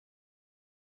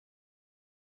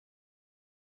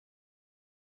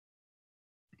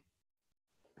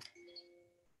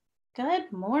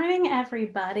Good morning,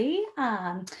 everybody.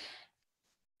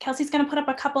 Kelsey's going to put up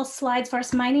a couple slides for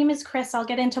us. My name is Chris. I'll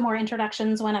get into more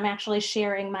introductions when I'm actually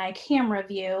sharing my camera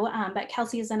view, but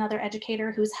Kelsey is another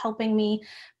educator who's helping me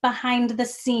behind the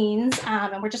scenes,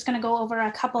 and we're just going to go over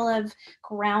a couple of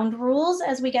ground rules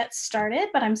as we get started,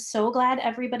 but I'm so glad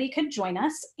everybody could join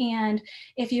us. And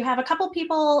if you have a couple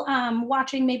people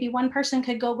watching, maybe one person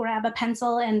could go grab a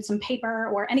pencil and some paper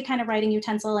or any kind of writing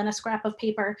utensil and a scrap of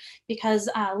paper, because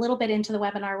a little bit into the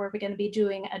webinar, we're going to be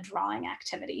doing a drawing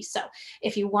activity. So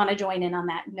if you want to join in on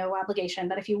that, no obligation,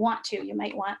 but if you want to, you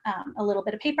might want a little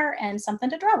bit of paper and something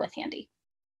to draw with handy.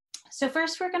 So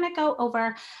first, we're going to go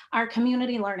over our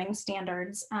community learning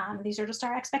standards. These are just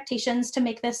our expectations to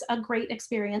make this a great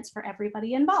experience for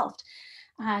everybody involved.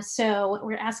 So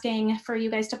we're asking for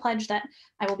you guys to pledge that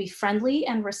I will be friendly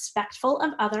and respectful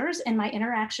of others in my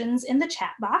interactions in the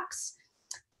chat box.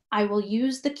 I will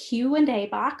use the Q&A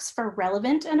box for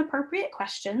relevant and appropriate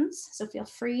questions. So feel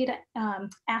free to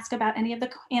ask about any of the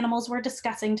animals we're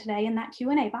discussing today in that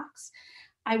Q&A box.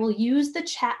 I will use the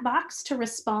chat box to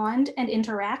respond and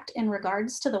interact in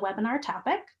regards to the webinar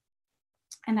topic.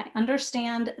 And I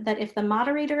understand that if the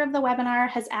moderator of the webinar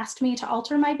has asked me to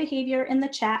alter my behavior in the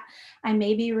chat, I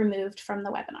may be removed from the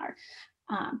webinar.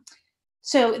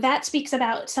 So that speaks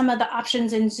about some of the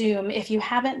options in Zoom. If you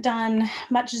haven't done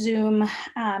much Zoom,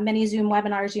 many Zoom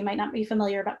webinars, you might not be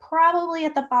familiar, but probably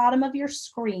at the bottom of your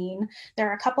screen, there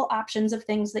are a couple options of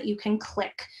things that you can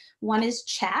click. One is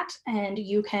chat, and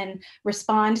you can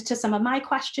respond to some of my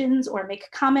questions or make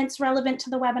comments relevant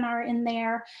to the webinar in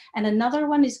there. And another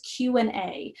one is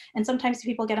Q&A. And sometimes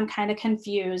people get them kind of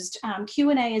confused.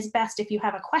 Q&A is best if you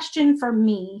have a question for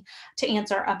me to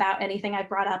answer about anything I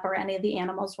brought up or any of the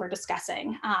animals we're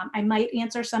discussing. I might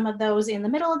answer some of those in the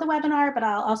middle of the webinar, but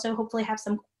I'll also hopefully have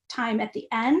some time at the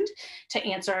end to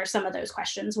answer some of those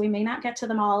questions. We may not get to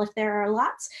them all if there are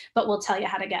lots, but we'll tell you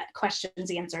how to get questions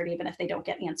answered even if they don't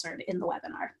get answered in the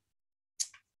webinar.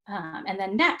 And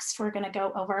then next, we're going to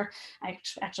go over, I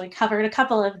actually covered a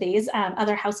couple of these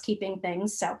other housekeeping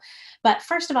things. So, but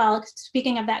first of all,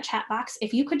 speaking of that chat box,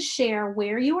 if you could share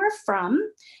where you are from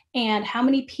and how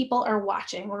many people are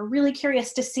watching. We're really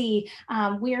curious to see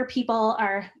where people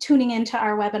are tuning into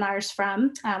our webinars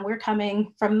from. We're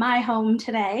coming from my home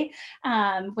today,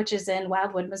 which is in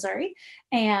Wildwood, Missouri.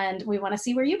 And we want to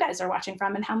see where you guys are watching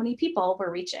from and how many people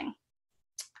we're reaching.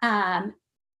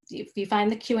 If you find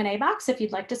the Q&A box, if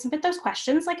you'd like to submit those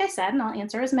questions, like I said, and I'll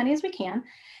answer as many as we can.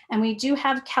 And we do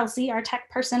have Kelsey, our tech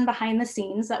person behind the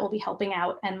scenes, that will be helping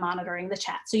out and monitoring the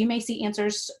chat. So you may see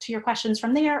answers to your questions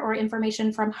from there or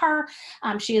information from her.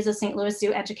 She is a St. Louis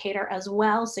Zoo educator as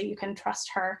well, so you can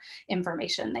trust her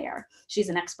information there. She's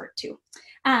an expert too.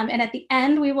 And at the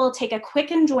end, we will take a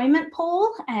quick enjoyment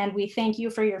poll, and we thank you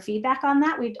for your feedback on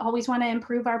that. We always want to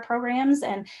improve our programs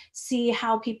and see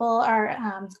how people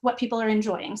are, what people are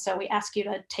enjoying. So we ask you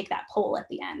to take that poll at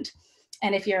the end.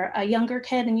 And if you're a younger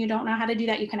kid and you don't know how to do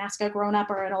that, you can ask a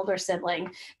grown-up or an older sibling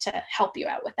to help you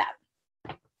out with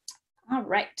that. All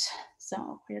right,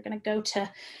 so we're going to go to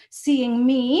seeing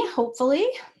me, hopefully.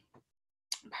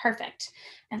 Perfect.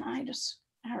 And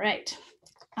all right.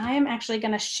 I am actually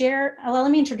going to share, well, let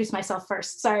me introduce myself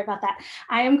first. Sorry about that.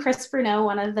 I am Chris Bruneau,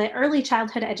 one of the early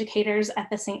childhood educators at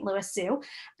the St. Louis Zoo.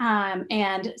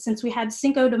 And since we had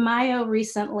Cinco de Mayo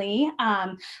recently,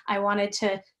 I wanted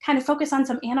to kind of focus on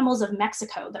some animals of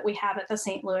Mexico that we have at the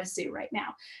St. Louis Zoo right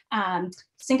now.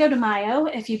 Cinco de Mayo,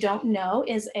 if you don't know,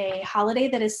 is a holiday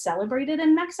that is celebrated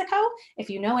in Mexico. If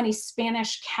you know any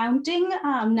Spanish counting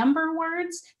number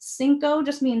words, cinco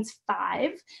just means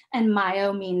 5 and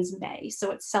Mayo means May.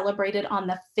 So it's celebrated on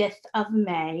the 5th of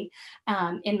May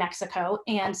in Mexico.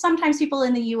 And sometimes people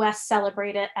in the US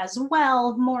celebrate it as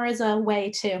well, more as a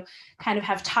way to kind of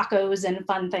have tacos and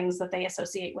fun things that they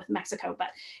associate with Mexico. But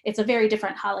it's a very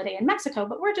different holiday in Mexico,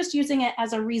 but we're just using it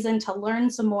as a reason to learn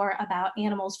some more about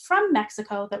animals from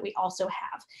Mexico that we also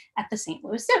have at the St.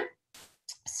 Louis Zoo.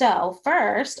 So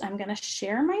first, I'm going to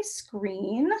share my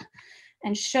screen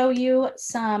and show you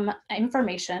some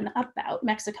information about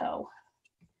Mexico.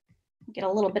 Get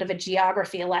a little bit of a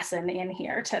geography lesson in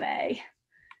here today.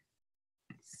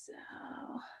 So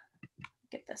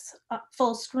get this up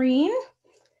full screen.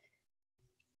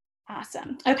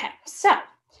 Awesome. Okay, so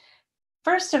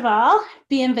first of all,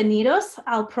 bienvenidos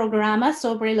al programa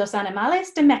sobre los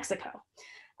animales de Mexico.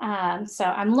 So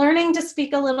I'm learning to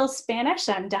speak a little Spanish.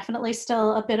 I'm definitely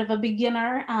still a bit of a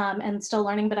beginner and still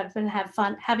learning, but I've been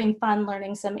having fun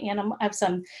learning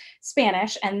some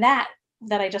Spanish, and that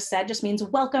I just said just means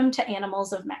welcome to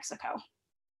animals of Mexico.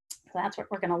 So that's what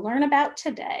we're going to learn about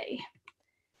today.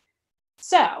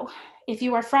 So if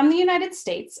you are from the United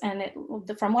States, and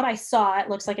from what I saw, it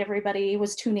looks like everybody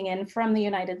was tuning in from the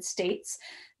United States,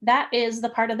 that is the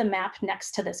part of the map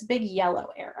next to this big yellow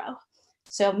arrow.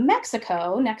 So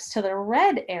Mexico, next to the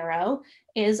red arrow,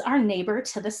 is our neighbor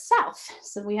to the south.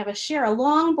 So we share a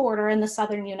long border in the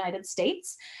southern United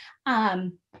States.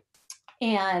 And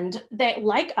they,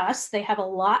 like us, they have a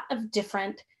lot of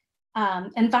different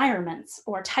environments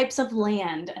or types of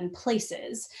land and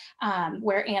places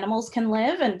where animals can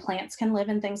live and plants can live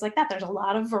and things like that. There's a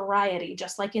lot of variety,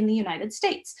 just like in the United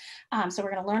States. So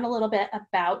we're going to learn a little bit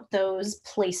about those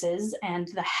places and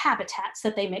the habitats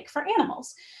that they make for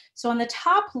animals. So on the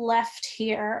top left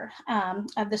here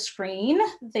of the screen,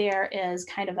 there is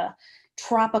kind of a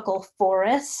tropical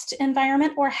forest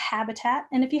environment or habitat.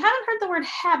 And if you haven't heard the word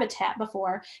habitat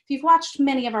before, if you've watched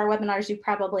many of our webinars, you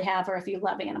probably have, or if you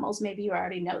love animals, maybe you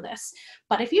already know this.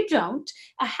 But if you don't,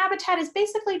 a habitat is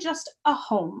basically just a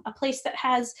home, a place that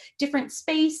has different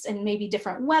space and maybe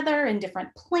different weather and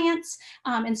different plants.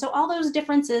 And so all those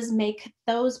differences make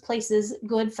those places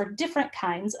good for different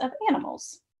kinds of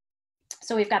animals.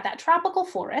 So we've got that tropical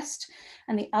forest,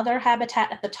 and the other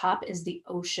habitat at the top is the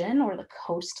ocean or the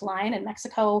coastline, and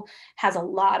Mexico has a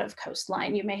lot of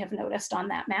coastline, you may have noticed on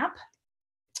that map.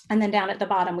 And then down at the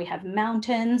bottom, we have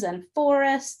mountains and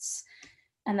forests,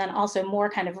 and then also more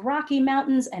kind of rocky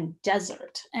mountains and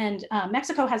desert. And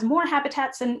Mexico has more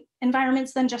habitats and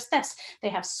environments than just this. They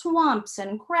have swamps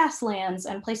and grasslands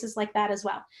and places like that as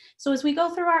well. So as we go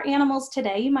through our animals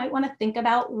today, you might want to think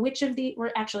about which of the,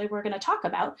 we're going to talk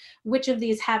about which of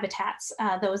these habitats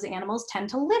those animals tend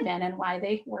to live in and why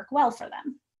they work well for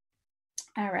them.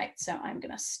 All right, so I'm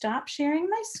going to stop sharing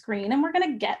my screen and we're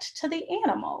going to get to the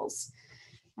animals.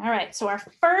 All right, so our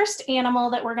first animal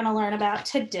that we're going to learn about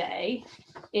today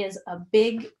is a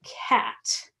big cat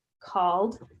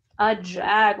called a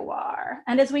jaguar.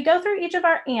 And as we go through each of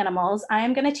our animals, I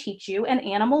am going to teach you an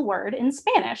animal word in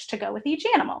Spanish to go with each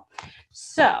animal.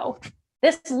 So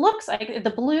this looks like,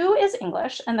 the blue is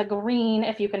English and the green,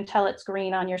 if you can tell it's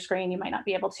green on your screen, you might not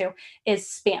be able to, is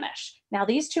Spanish. Now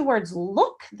these two words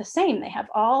look the same. They have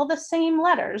all the same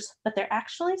letters, but they're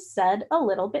actually said a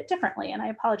little bit differently. And I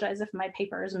apologize if my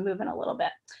paper is moving a little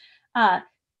bit.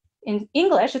 In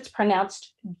English, it's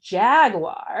pronounced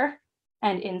jaguar,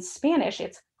 and in Spanish,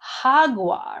 it's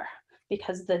jaguar,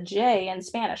 because the J in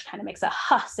Spanish kind of makes a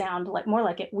H sound, like more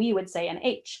like we would say an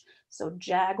H. So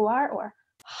jaguar or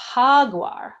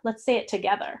jaguar. Let's say it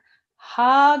together.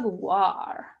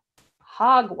 Jaguar.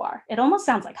 Jaguar. It almost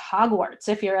sounds like Hogwarts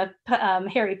if you're a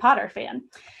Harry Potter fan.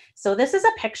 So this is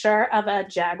a picture of a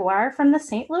jaguar from the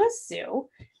St. Louis Zoo.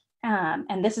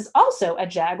 And this is also a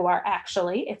jaguar,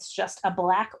 actually. It's just a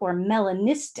black or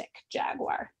melanistic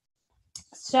jaguar.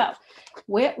 So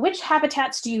which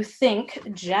habitats do you think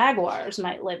jaguars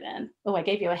might live in? Oh, I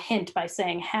gave you a hint by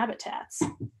saying habitats.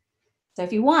 So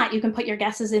if you want, you can put your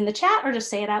guesses in the chat or just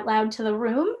say it out loud to the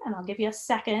room, and I'll give you a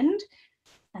second,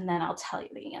 and then I'll tell you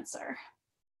the answer.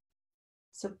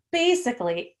 So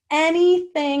basically,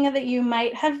 anything that you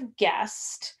might have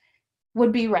guessed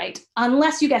would be right,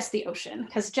 unless you guess the ocean,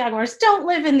 because jaguars don't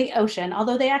live in the ocean,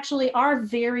 although they actually are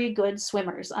very good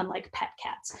swimmers, unlike pet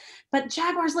cats. But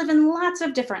jaguars live in lots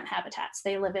of different habitats.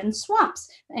 They live in swamps,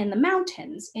 in the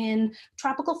mountains, in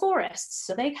tropical forests,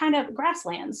 so they kind of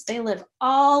grasslands. They live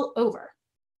all over.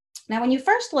 Now, when you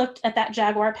first looked at that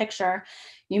jaguar picture,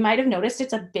 you might have noticed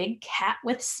it's a big cat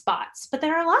with spots, but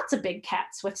there are lots of big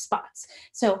cats with spots.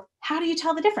 So how do you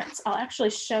tell the difference? I'll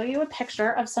actually show you a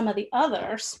picture of some of the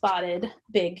other spotted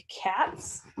big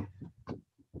cats.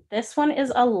 This one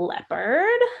is a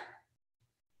leopard,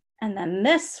 and then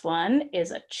this one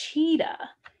is a cheetah.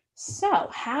 So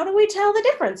how do we tell the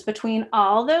difference between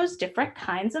all those different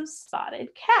kinds of spotted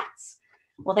cats?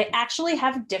 Well, they actually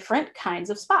have different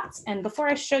kinds of spots. And before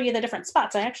I show you the different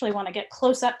spots, I actually want to get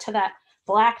close up to that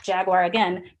black jaguar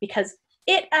again, because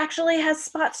it actually has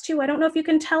spots too. I don't know if you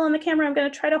can tell on the camera. I'm going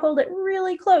to try to hold it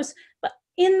really close, but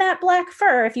in that black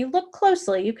fur, if you look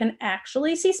closely, you can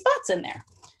actually see spots in there.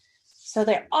 So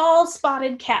they're all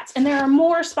spotted cats, and there are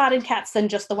more spotted cats than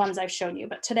just the ones I've shown you.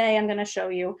 But today I'm going to show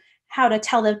you how to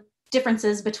tell the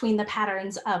differences between the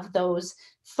patterns of those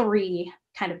three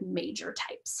kind of major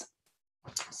types.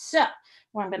 So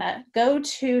I'm going to go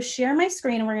to share my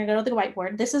screen, and we're going to go to the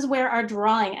whiteboard. This is where our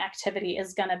drawing activity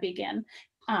is going to begin.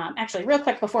 Actually, real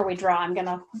quick before we draw, I'm going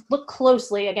to look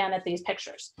closely again at these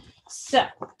pictures. So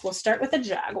we'll start with the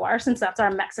jaguar, since that's our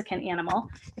Mexican animal.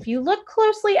 If you look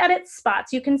closely at its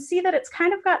spots, you can see that it's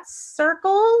kind of got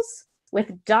circles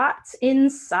with dots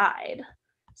inside.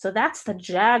 So that's the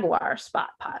jaguar spot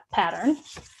pattern.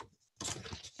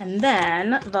 And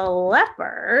then the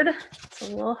leopard It's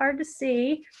a little hard to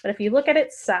see, but if you look at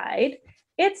its side,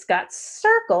 it's got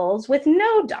circles with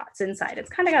no dots inside. It's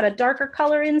kind of got a darker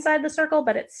color inside the circle,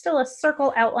 but it's still a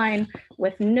circle outline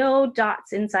with no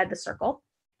dots inside the circle.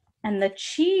 And the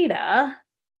cheetah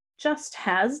just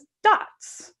has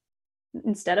dots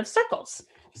instead of circles.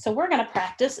 So we're going to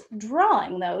practice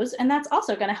drawing those, and that's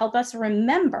also going to help us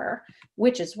remember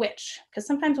which is which, because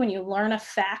sometimes when you learn a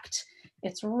fact,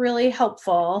 it's really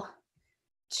helpful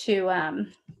to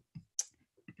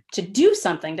do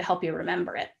something to help you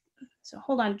remember it. So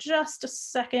hold on just a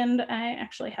second. I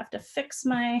actually have to fix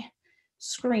my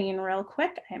screen real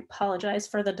quick. I apologize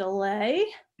for the delay.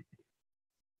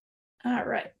 All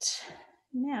right,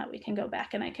 now we can go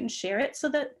back and I can share it so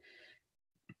that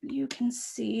you can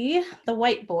see the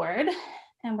whiteboard,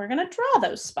 and we're going to draw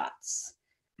those spots.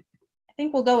 I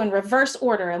think we'll go in reverse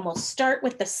order, and we'll start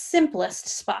with the simplest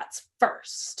spots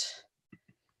first.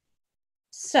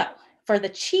 So for the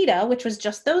cheetah, which was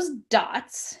just those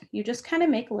dots, you just kind of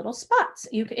make little spots.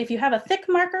 If you have a thick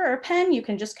marker or pen, you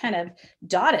can just kind of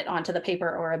dot it onto the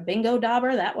paper, or a bingo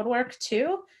dauber, that would work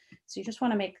too. So you just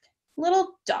want to make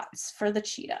little dots for the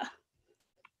cheetah.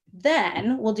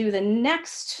 Then we'll do the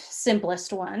next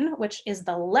simplest one, which is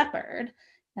the leopard.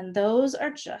 And those are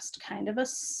just kind of a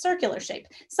circular shape.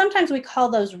 Sometimes we call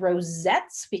those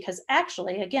rosettes, because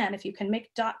actually, again, if you can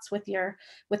make dots with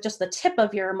just the tip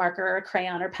of your marker or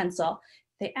crayon or pencil,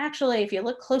 they actually, if you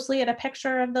look closely at a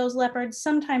picture of those leopards,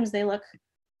 sometimes they look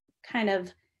kind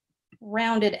of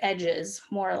rounded edges,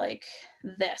 more like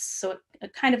this. So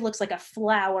it kind of looks like a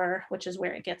flower, which is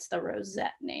where it gets the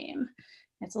rosette name.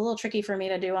 It's a little tricky for me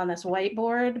to do on this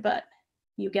whiteboard, but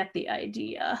you get the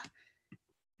idea.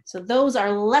 So those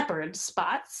are leopard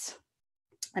spots,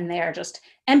 and they are just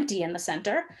empty in the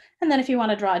center. And then if you want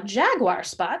to draw jaguar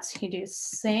spots, you do the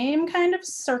same kind of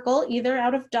circle, either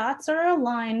out of dots or a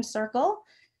lined circle.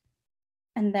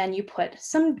 And then you put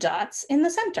some dots in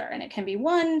the center, and it can be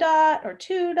 1 dot or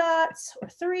 2 dots or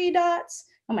 3 dots.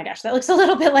 Oh my gosh, that looks a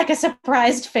little bit like a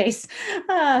surprised face.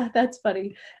 That's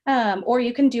funny. Or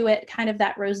you can do it kind of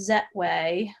that rosette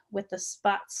way with the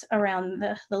spots around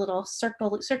the little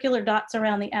circular dots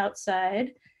around the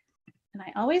outside. And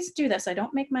I always do this. I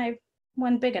don't make my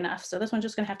one big enough. So this one's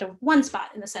just gonna have to 1 spot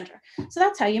in the center. So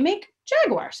that's how you make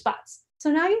jaguar spots.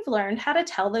 So now you've learned how to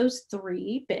tell those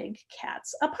 3 big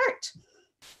cats apart.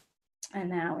 And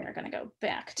now we're going to go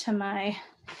back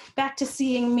to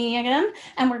seeing me again,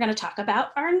 and we're going to talk about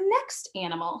our next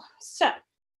animal. So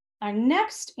our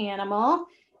next animal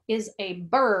is a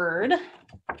bird.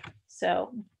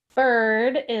 So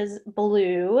bird is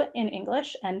blue in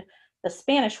English, and the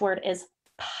Spanish word is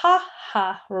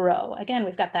pájaro. Again,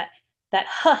 we've got that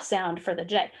h sound for the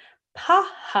J.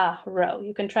 Pájaro.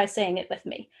 You can try saying it with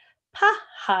me.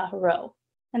 Pájaro,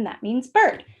 and that means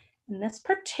bird. And this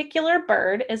particular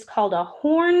bird is called a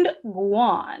horned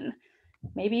guan.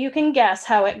 Maybe you can guess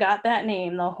how it got that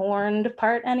name, the horned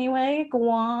part anyway,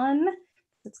 guan.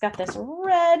 It's got this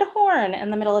red horn in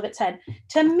the middle of its head.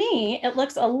 To me, it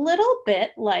looks a little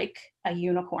bit like a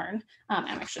unicorn.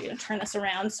 I'm actually going to turn this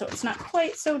around so it's not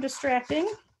quite so distracting.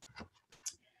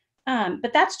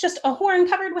 But that's just a horn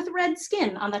covered with red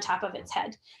skin on the top of its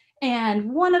head.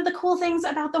 And one of the cool things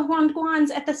about the horned guans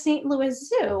at the St. Louis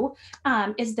Zoo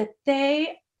is that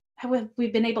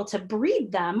we've been able to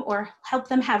breed them or help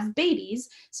them have babies.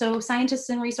 So scientists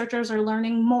and researchers are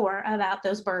learning more about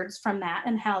those birds from that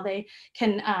and how they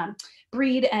can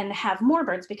breed and have more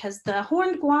birds, because the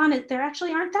horned guan, there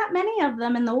actually aren't that many of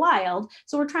them in the wild.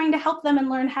 So we're trying to help them and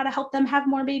learn how to help them have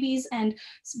more babies and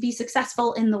be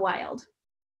successful in the wild.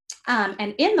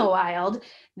 And in the wild,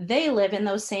 they live in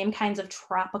those same kinds of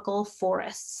tropical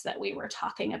forests that we were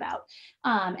talking about.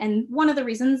 And one of the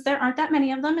reasons there aren't that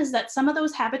many of them is that some of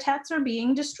those habitats are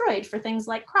being destroyed for things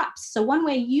like crops. So one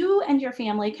way you and your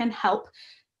family can help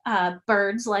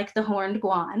birds like the horned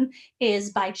guan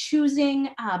is by choosing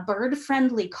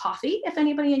bird-friendly coffee. If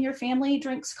anybody in your family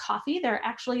drinks coffee, there are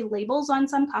actually labels on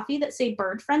some coffee that say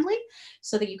bird-friendly,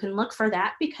 so that you can look for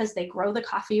that, because they grow the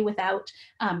coffee without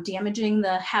damaging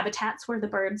the habitats where the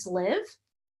birds live.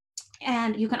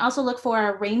 And you can also look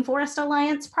for Rainforest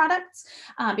Alliance products,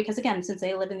 because again, since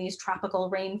they live in these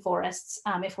tropical rainforests,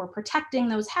 if we're protecting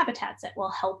those habitats, it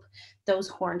will help those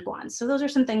horned guans. So those are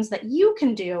some things that you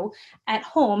can do at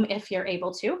home, if you're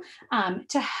able to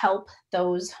help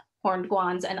those horned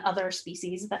guans and other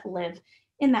species that live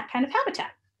in that kind of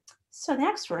habitat. So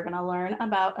next we're going to learn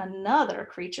about another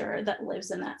creature that lives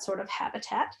in that sort of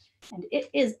habitat, and it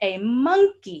is a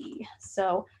monkey.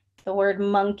 So the word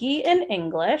monkey in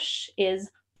English is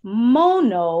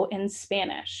mono in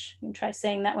Spanish. You can try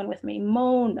saying that one with me,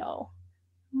 mono,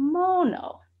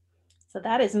 mono. So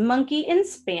that is monkey in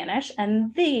Spanish,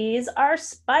 and these are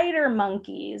spider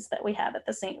monkeys that we have at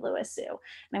the St. Louis Zoo. And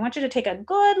I want you to take a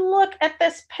good look at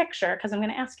this picture because I'm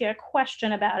going to ask you a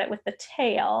question about it with the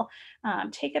tail.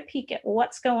 Take a peek at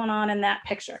what's going on in that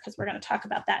picture because we're going to talk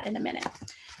about that in a minute.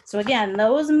 So again,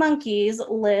 those monkeys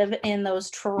live in those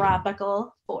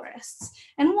tropical forests.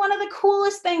 And one of the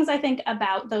coolest things I think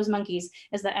about those monkeys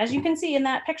is that, as you can see in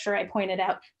that picture I pointed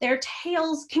out, their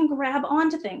tails can grab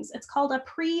onto things. It's called a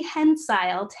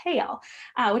prehensile tail,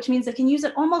 which means they can use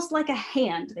it almost like a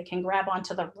hand. They can grab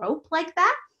onto the rope like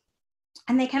that.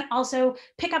 And they can also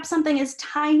pick up something as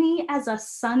tiny as a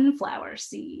sunflower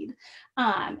seed.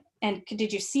 And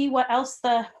did you see what else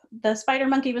the spider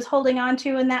monkey was holding on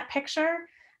to in that picture?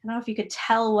 I don't know if you could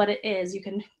tell what it is. You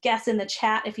can guess in the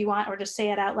chat if you want, or just say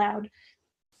it out loud.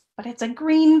 But it's a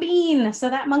green bean.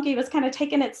 So that monkey was kind of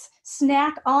taking its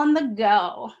snack on the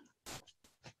go.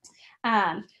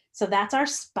 So that's our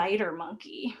spider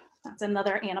monkey. That's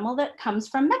another animal that comes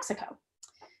from Mexico.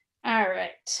 All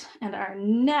right, and our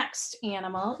next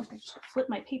animal, if I just flip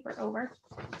my paper over.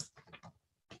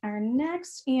 Our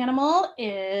next animal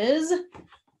is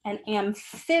an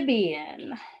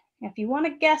amphibian. If you want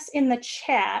to guess in the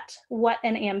chat what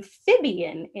an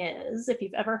amphibian is, if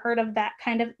you've ever heard of that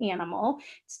kind of animal,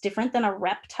 it's different than a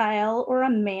reptile or a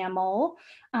mammal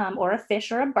or a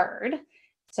fish or a bird.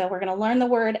 So we're going to learn the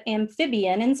word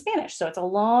amphibian in Spanish. So it's a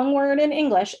long word in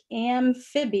English,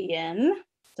 amphibian.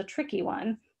 It's a tricky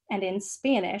one. And in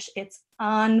Spanish, it's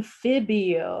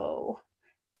anfibio.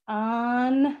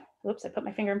 Oops, I put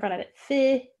my finger in front of it.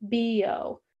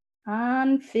 Fibio.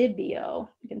 Anfibio.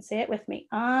 You can say it with me.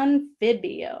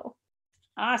 Anfibio.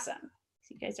 Awesome.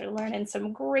 So you guys are learning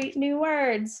some great new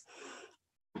words.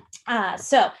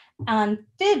 So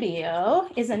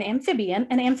amphibio is an amphibian,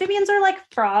 and amphibians are like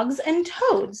frogs and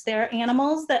toads. They're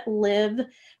animals that live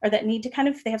or that need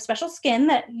to they have special skin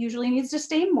that usually needs to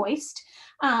stay moist.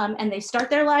 And they start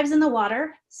their lives in the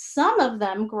water. Some of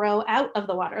them grow out of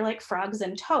the water like frogs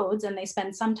and toads, and they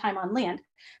spend some time on land.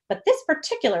 But this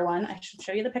particular one, I should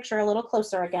show you the picture a little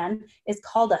closer again, is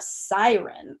called a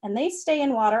siren. And they stay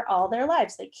in water all their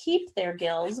lives. They keep their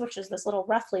gills, which is this little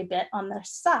ruffly bit on their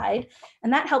side,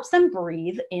 and that helps them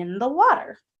breathe in the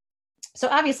water. So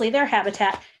obviously their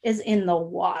habitat is in the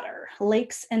water,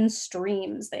 lakes and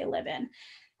streams they live in.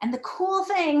 And the cool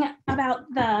thing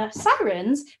about the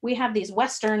sirens, we have these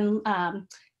Western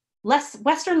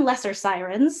lesser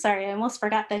sirens. Sorry, I almost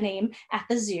forgot the name at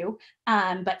the zoo.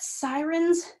 But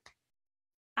sirens,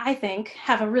 I think,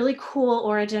 have a really cool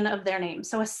origin of their name.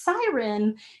 So a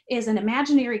siren is an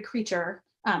imaginary creature.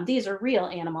 These are real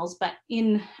animals, but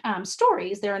in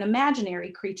stories, they're an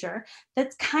imaginary creature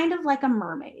that's kind of like a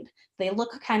mermaid. They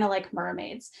look kind of like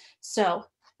mermaids. So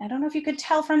I don't know if you could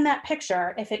tell from that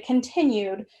picture, if it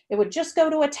continued, it would just go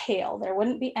to a tail. There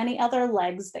wouldn't be any other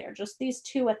legs there, just these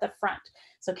two at the front.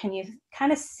 So can you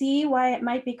kind of see why it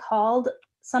might be called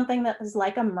something that is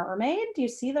like a mermaid? Do you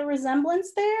see the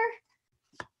resemblance there?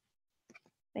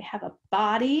 They have a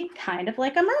body kind of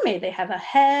like a mermaid. They have a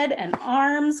head and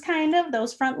arms, kind of,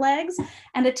 those front legs,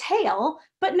 and a tail,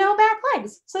 but no back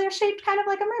legs. So they're shaped kind of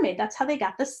like a mermaid. That's how they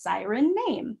got the siren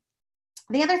name.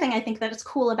 The other thing I think that is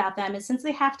cool about them is since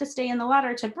they have to stay in the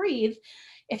water to breathe,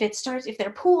 if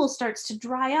their pool starts to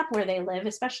dry up where they live,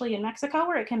 especially in Mexico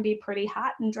where it can be pretty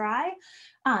hot and dry,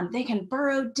 they can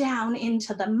burrow down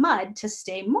into the mud to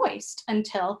stay moist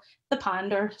until the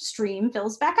pond or stream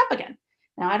fills back up again.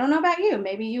 Now, I don't know about you,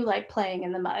 maybe you like playing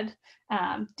in the mud.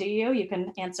 Do you? You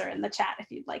can answer in the chat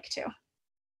if you'd like to.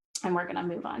 And we're gonna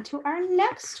move on to our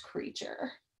next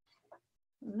creature.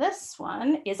 This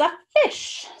one is a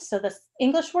fish. So the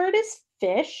English word is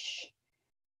fish,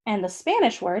 and the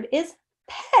Spanish word is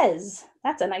pez.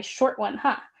 That's a nice short one,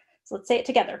 huh? So let's say it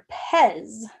together,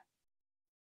 pez.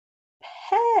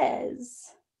 Pez.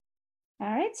 All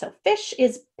right, so fish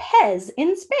is pez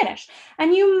in Spanish.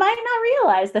 And you might not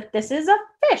realize that this is a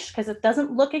fish because it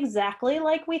doesn't look exactly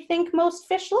like we think most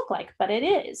fish look like, but it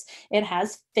is. It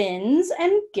has fins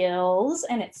and gills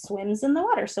and it swims in the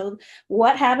water. So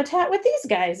what habitat would these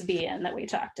guys be in that we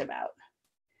talked about?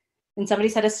 And somebody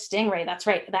said a stingray. That's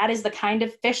right. That is the kind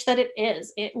of fish that it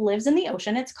is. It lives in the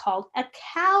ocean. It's called a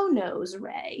cow nose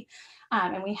ray.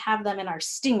 And we have them in our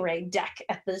stingray deck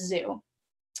at the zoo.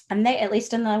 And they, at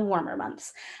least in the warmer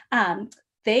months,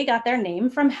 they got their name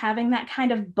from having that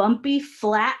kind of bumpy,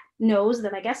 flat nose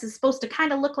that I guess is supposed to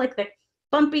kind of look like the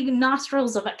bumpy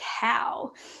nostrils of a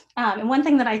cow. And one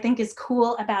thing that I think is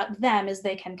cool about them is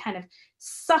they can kind of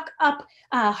suck up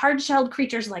hard-shelled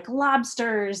creatures like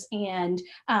lobsters and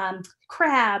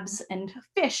crabs and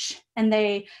fish, and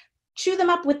they chew them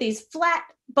up with these flat,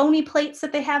 bony plates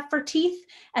that they have for teeth,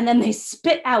 and then they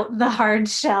spit out the hard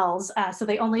shells, so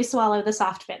they only swallow the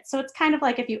soft bits. So it's kind of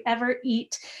like if you ever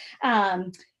eat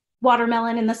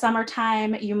watermelon in the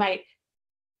summertime, you might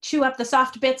chew up the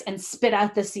soft bits and spit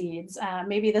out the seeds.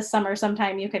 Maybe this summer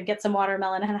sometime you could get some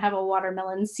watermelon and have a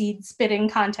watermelon seed spitting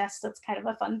contest. That's kind of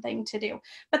a fun thing to do.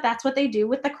 But that's what they do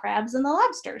with the crabs and the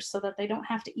lobsters so that they don't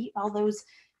have to eat all those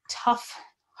tough,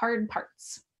 hard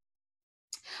parts.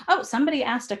 Oh, somebody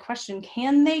asked a question,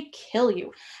 can they kill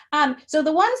you? So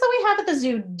the ones that we have at the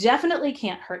zoo definitely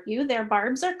can't hurt you. Their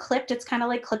barbs are clipped. It's kind of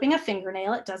like clipping a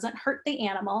fingernail. It doesn't hurt the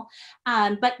animal.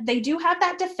 But they do have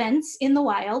that defense in the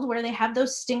wild where they have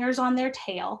those stingers on their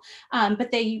tail.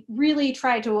 But they really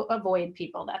try to avoid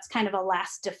people. That's kind of a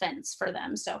last defense for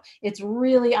them. So it's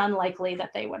really unlikely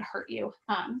that they would hurt you.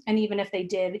 And even if they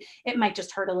did, it might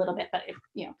just hurt a little bit, but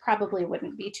it probably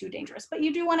wouldn't be too dangerous. But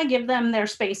you do want to give them their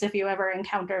space if you ever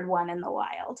encountered one in the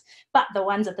wild. But the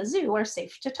ones at the zoo are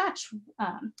safe to touch,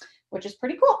 which is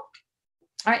pretty cool. All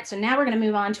right, so now we're going to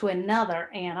move on to another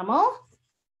animal.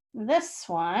 This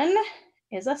one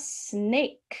is a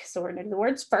snake. So we're going to do the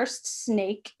words first.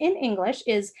 Snake in English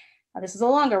is, this is a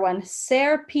longer one,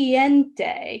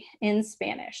 serpiente in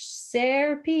Spanish.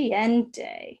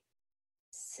 Serpiente.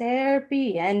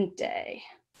 Serpiente.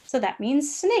 So that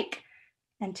means snake.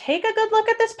 And take a good look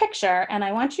at this picture, and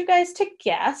I want you guys to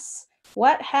guess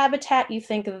what habitat you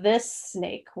think this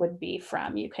snake would be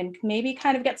from. You can maybe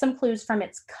kind of get some clues from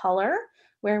its color.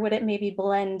 Where would it maybe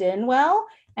blend in well?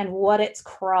 And what it's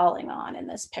crawling on in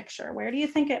this picture. Where do you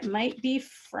think it might be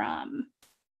from?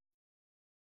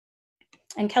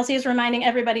 And Kelsey is reminding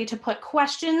everybody to put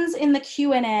questions in the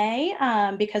Q&A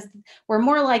because we're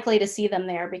more likely to see them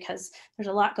there because there's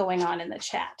a lot going on in the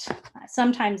chat.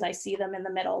 Sometimes I see them in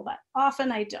the middle, but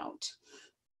often I don't.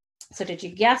 So did you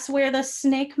guess where the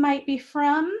snake might be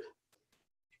from?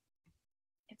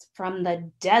 It's from the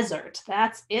desert.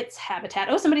 That's its habitat.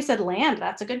 Oh, somebody said land.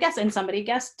 That's a good guess. And somebody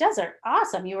guessed desert.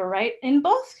 Awesome. You were right in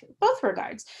both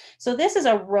regards. So this is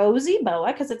a rosy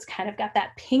boa because it's kind of got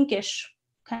that pinkish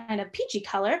kind of peachy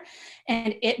color,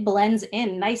 and it blends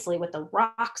in nicely with the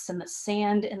rocks and the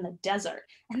sand in the desert.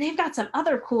 And they've got some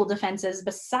other cool defenses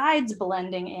besides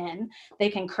blending in. They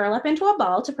can curl up into a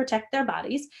ball to protect their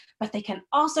bodies, but they can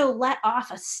also let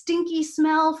off a stinky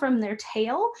smell from their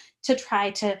tail to try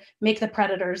to make the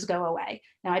predators go away.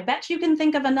 Now, I bet you can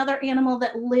think of another animal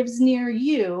that lives near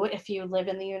you if you live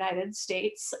in the United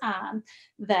States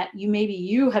that maybe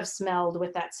you have smelled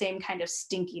with that same kind of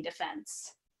stinky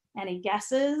defense. Any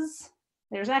guesses?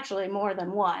 There's actually more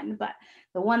than one, but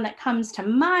the one that comes to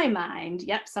my mind,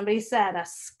 yep, somebody said a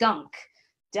skunk,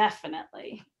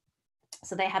 definitely.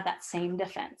 So they have that same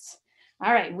defense.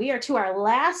 All right, we are to our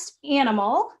last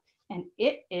animal, and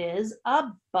it is a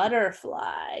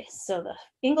butterfly. So the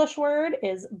English word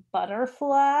is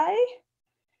butterfly,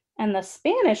 and the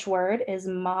Spanish word is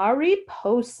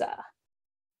mariposa.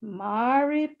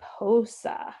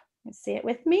 Mariposa. Say it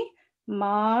with me.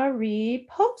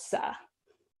 Mariposa.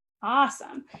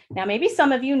 Awesome. Now, maybe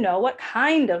some of you know what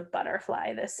kind of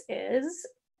butterfly this is.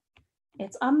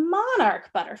 It's a monarch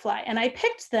butterfly, and I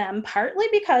picked them partly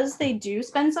because they do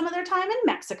spend some of their time in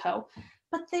Mexico,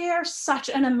 but they are such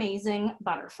an amazing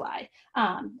butterfly.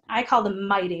 I call them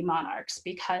mighty monarchs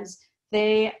because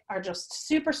they are just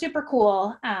super, super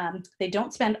cool. They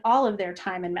don't spend all of their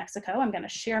time in Mexico. I'm going to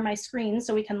share my screen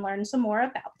so we can learn some more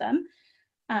about them.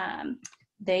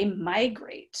 They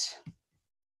migrate,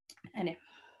 and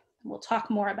we'll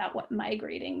talk more about what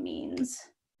migrating means.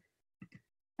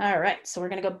 All right, so we're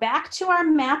going to go back to our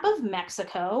map of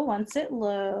Mexico once it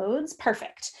loads.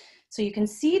 Perfect. So you can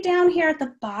see down here at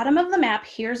the bottom of the map,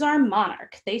 here's our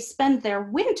monarch. They spend their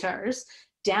winters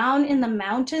down in the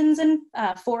mountains and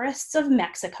forests of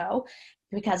Mexico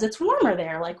because it's warmer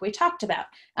there, like we talked about.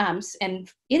 And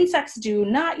insects do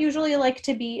not usually like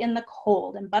to be in the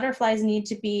cold, and butterflies need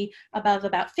to be above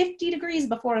about 50 degrees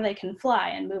before they can fly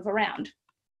and move around.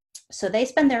 So they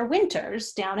spend their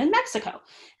winters down in Mexico.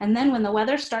 And then when the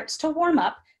weather starts to warm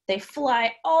up, they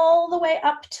fly all the way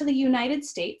up to the United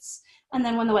States. And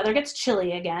then when the weather gets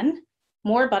chilly again,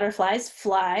 more butterflies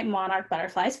fly, monarch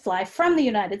butterflies fly from the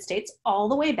United States all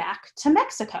the way back to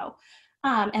Mexico.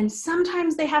 And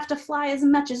sometimes they have to fly as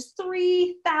much as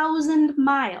 3,000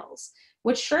 miles,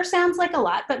 which sure sounds like a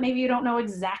lot, but maybe you don't know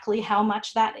exactly how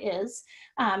much that is.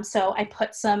 So I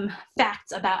put some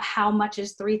facts about how much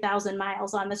is 3,000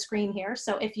 miles on the screen here.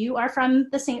 So if you are from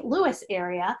the St. Louis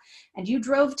area and you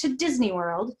drove to Disney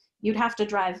World, you'd have to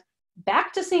drive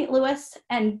back to St. Louis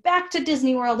and back to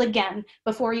Disney World again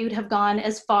before you'd have gone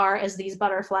as far as these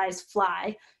butterflies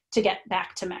fly to get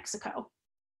back to Mexico.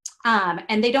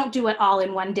 And they don't do it all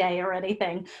in one day or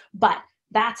anything, but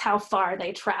that's how far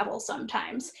they travel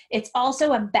sometimes. It's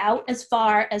also about as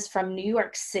far as from New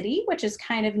York City, which is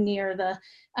kind of near the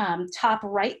top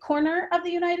right corner of the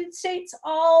United States,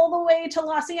 all the way to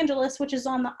Los Angeles, which is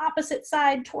on the opposite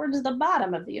side towards the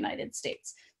bottom of the United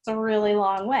States. It's a really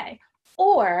long way.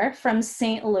 Or from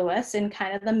St. Louis in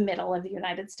kind of the middle of the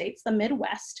United States, the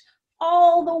Midwest,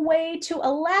 all the way to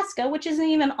Alaska, which isn't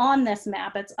even on this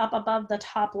map. It's up above the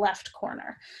top left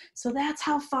corner. So that's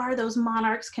how far those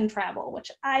monarchs can travel,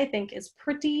 which I think is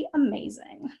pretty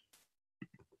amazing.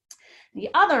 The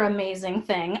other amazing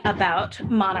thing about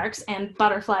monarchs and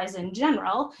butterflies in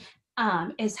general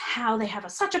is how they have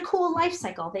such a cool life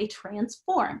cycle. They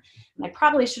transform. And I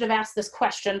probably should have asked this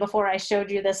question before I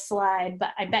showed you this slide,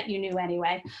 but I bet you knew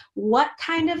anyway. What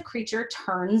kind of creature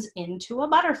turns into a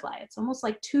butterfly? It's almost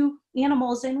like two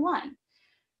animals in one.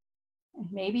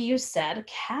 Maybe you said a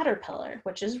caterpillar,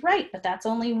 which is right, but that's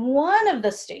only one of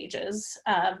the stages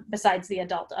besides the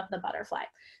adult of the butterfly.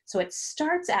 So it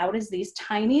starts out as these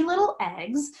tiny little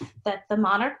eggs that the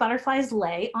monarch butterflies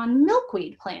lay on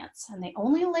milkweed plants, and they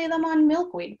only lay them on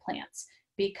milkweed plants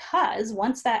because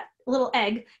once that little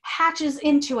egg hatches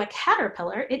into a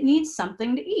caterpillar, it needs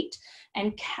something to eat.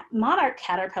 And monarch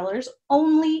caterpillars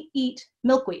only eat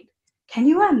milkweed. Can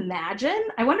you imagine?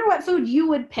 I wonder what food you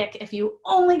would pick if you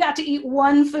only got to eat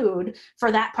one food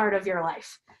for that part of your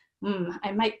life.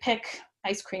 I might pick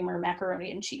ice cream or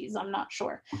macaroni and cheese. I'm not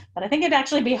sure, but I think it'd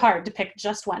actually be hard to pick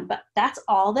just one. But that's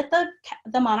all that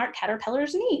the monarch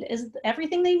caterpillars need. Is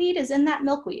everything they need is in that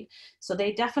milkweed. So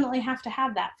they definitely have to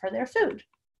have that for their food.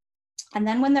 And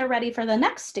then when they're ready for the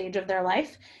next stage of their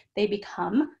life, they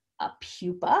become a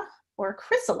pupa or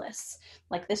chrysalis,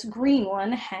 like this green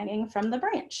one hanging from the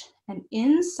branch. And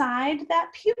inside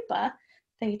that pupa,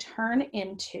 they turn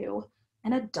into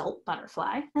an adult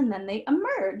butterfly, and then they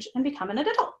emerge and become an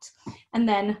adult. And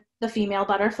then the female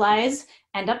butterflies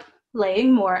end up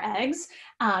laying more eggs,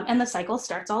 and the cycle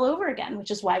starts all over again,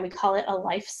 which is why we call it a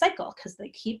life cycle, because they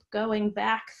keep going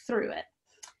back through it.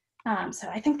 So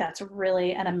I think that's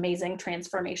really an amazing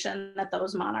transformation that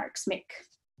those monarchs make.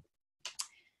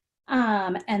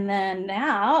 And then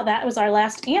now that was our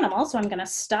last animal. So I'm going to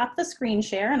stop the screen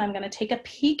share and I'm going to take a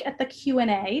peek at the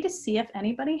Q&A to see if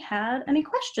anybody had any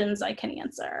questions I can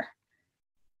answer.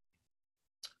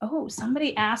 Oh,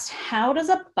 somebody asked, how does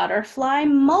a butterfly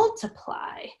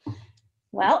multiply?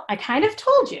 Well, I kind of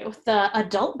told you, the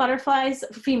adult butterflies,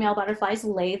 female butterflies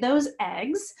lay those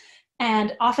eggs.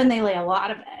 And often they lay a lot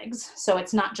of eggs. So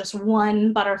it's not just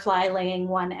one butterfly laying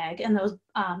one egg, and those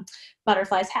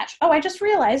butterflies hatch. Oh, I just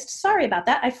realized, sorry about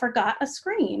that. I forgot a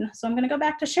screen. So I'm gonna go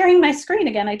back to sharing my screen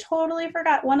again. I totally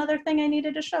forgot one other thing I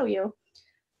needed to show you.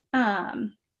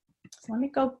 So let me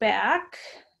go back.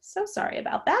 So sorry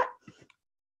about that.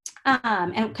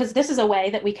 And because this is a way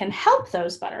that we can help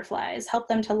those butterflies, help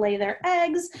them to lay their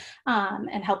eggs,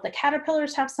 and help the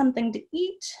caterpillars have something to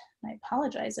eat. I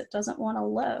apologize, it doesn't want to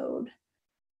load.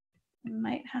 I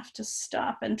might have to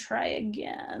stop and try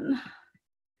again.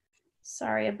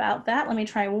 Sorry about that. Let me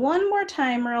try one more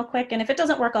time real quick, and if it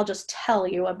doesn't work, I'll just tell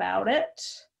you about it.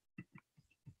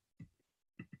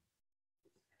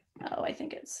 Oh, I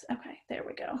think it's, okay, there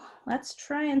we go. Let's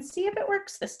try and see if it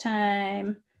works this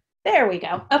time. There we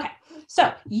go. Okay,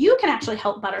 so you can actually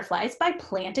help butterflies by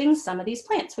planting some of these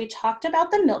plants. We talked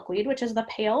about the milkweed, which is the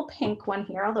pale pink one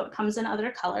here, although it comes in other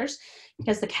colors,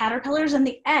 because the caterpillars and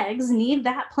the eggs need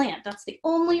that plant. That's the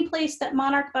only place that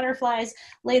monarch butterflies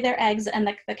lay their eggs and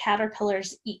the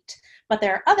caterpillars eat. But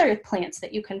there are other plants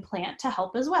that you can plant to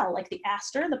help as well, like the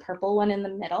aster, the purple one in the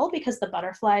middle, because the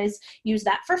butterflies use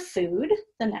that for food,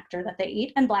 the nectar that they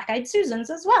eat, and black-eyed Susans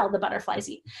as well, the butterflies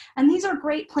eat. And these are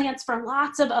great plants for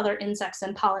lots of other insects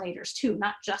and pollinators too,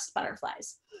 not just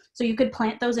butterflies. So you could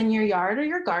plant those in your yard or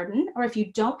your garden, or if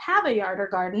you don't have a yard or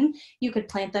garden, you could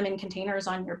plant them in containers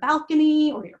on your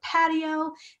balcony or your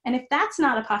patio. And if that's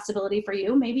not a possibility for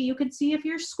you, maybe you could see if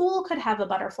your school could have a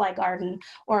butterfly garden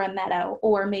or a meadow,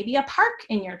 or maybe a park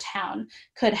in your town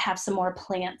could have some more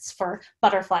plants for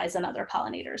butterflies and other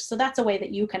pollinators. So that's a way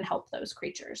that you can help those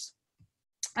creatures.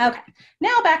 Okay,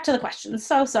 now back to the questions.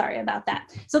 So sorry about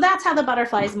that. So that's how the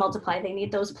butterflies multiply. They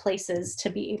need those places to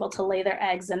be able to lay their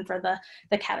eggs and for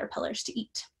the caterpillars to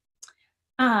eat.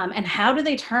 And how do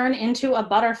they turn into a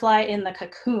butterfly in the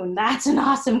cocoon? That's an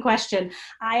awesome question.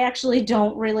 I actually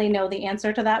don't really know the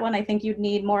answer to that one. I think you'd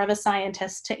need more of a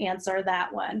scientist to answer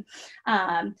that one.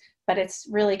 But it's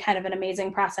really kind of an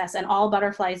amazing process, and all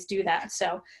butterflies do that.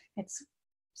 So it's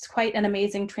It's quite an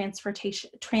amazing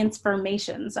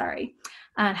transformation, sorry.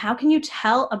 How can you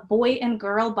tell a boy and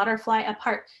girl butterfly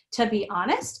apart? To be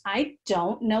honest, I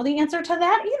don't know the answer to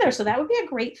that either. So that would be a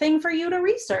great thing for you to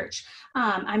research.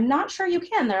 I'm not sure you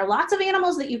can. There are lots of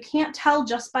animals that you can't tell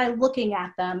just by looking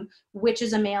at them, which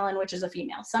is a male and which is a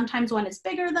female. Sometimes one is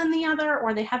bigger than the other,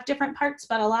 or they have different parts,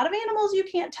 but a lot of animals you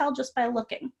can't tell just by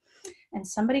looking. And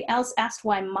somebody else asked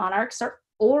why monarchs are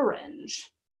orange.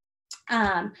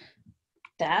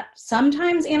 That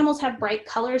sometimes animals have bright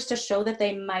colors to show that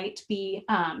they might be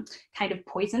kind of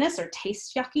poisonous or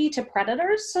taste yucky to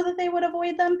predators so that they would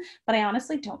avoid them. But I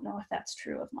honestly don't know if that's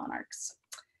true of monarchs.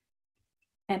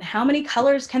 And how many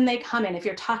colors can they come in? If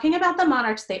you're talking about the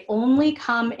monarchs, they only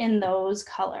come in those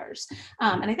colors.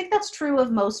 And I think that's true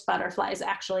of most butterflies,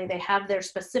 actually. They have their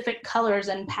specific colors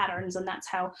and patterns, and that's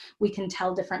how we can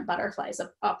tell different butterflies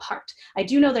apart. I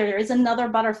do know there is another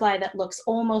butterfly that looks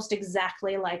almost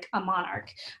exactly like a monarch,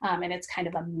 and it's kind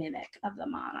of a mimic of the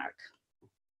monarch.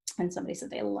 And somebody said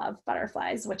they love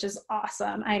butterflies, which is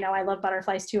awesome. I know I love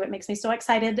butterflies too. It makes me so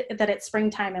excited that it's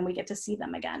springtime and we get to see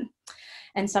them again.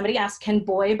 And somebody asked, can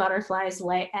boy butterflies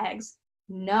lay eggs?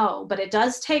 No, but it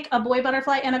does take a boy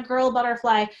butterfly and a girl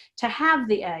butterfly to have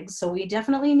the eggs. So we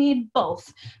definitely need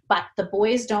both, but the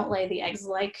boys don't lay the eggs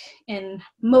like in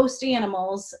most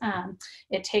animals.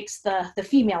 It takes the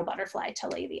female butterfly to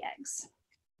lay the eggs.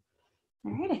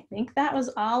 All right, I think that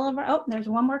was all of our, oh, there's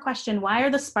one more question. Why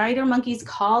are the spider monkeys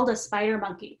called a spider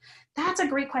monkey? That's a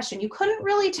great question. You couldn't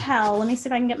really tell. Let me see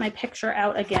if I can get my picture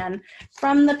out again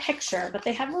from the picture, but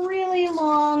they have really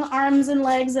long arms and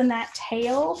legs and that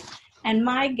tail. And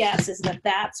my guess is that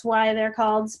that's why they're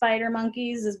called spider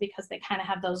monkeys, is because they kind of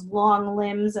have those long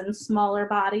limbs and smaller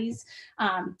bodies.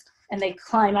 And they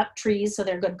climb up trees, so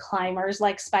they're good climbers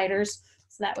like spiders.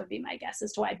 So that would be my guess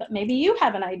as to why, but maybe you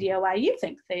have an idea why you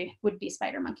think they would be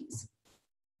spider monkeys.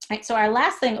 All right, so our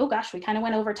last thing, oh gosh, we kind of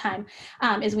went over time,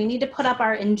 is we need to put up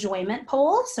our enjoyment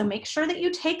poll. So make sure that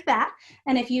you take that.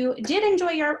 And if you did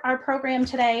enjoy our program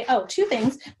today, oh, two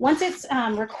things. Once it's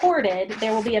recorded,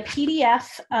 there will be a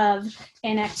PDF of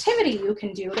an activity you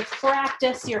can do to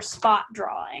practice your spot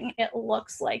drawing. It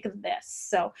looks like this.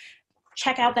 So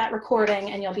check out that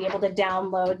recording and you'll be able to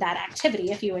download that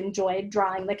activity if you enjoyed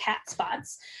drawing the cat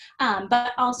spots.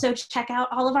 But also check out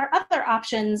all of our other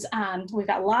options. We've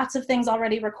got lots of things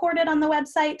already recorded on the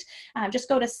website. Just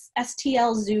go to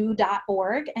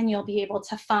STLZOOm.org and you'll be able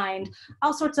to find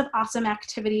all sorts of awesome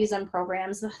activities and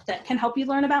programs that can help you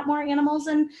learn about more animals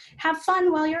and have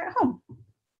fun while you're at home.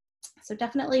 So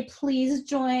definitely please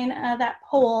join that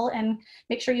poll and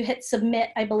make sure you hit submit,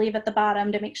 I believe, at the bottom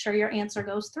to make sure your answer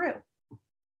goes through.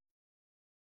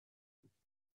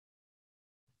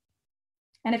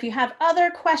 And if you have other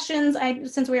questions,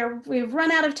 since we've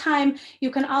run out of time,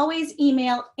 you can always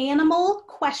email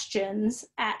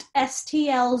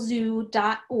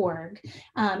animalquestions@stlzoo.org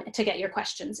to get your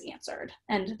questions answered.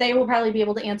 And they will probably be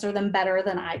able to answer them better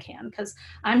than I can, because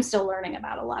I'm still learning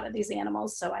about a lot of these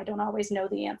animals, so I don't always know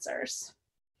the answers.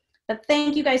 But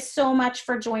thank you guys so much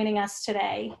for joining us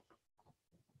today.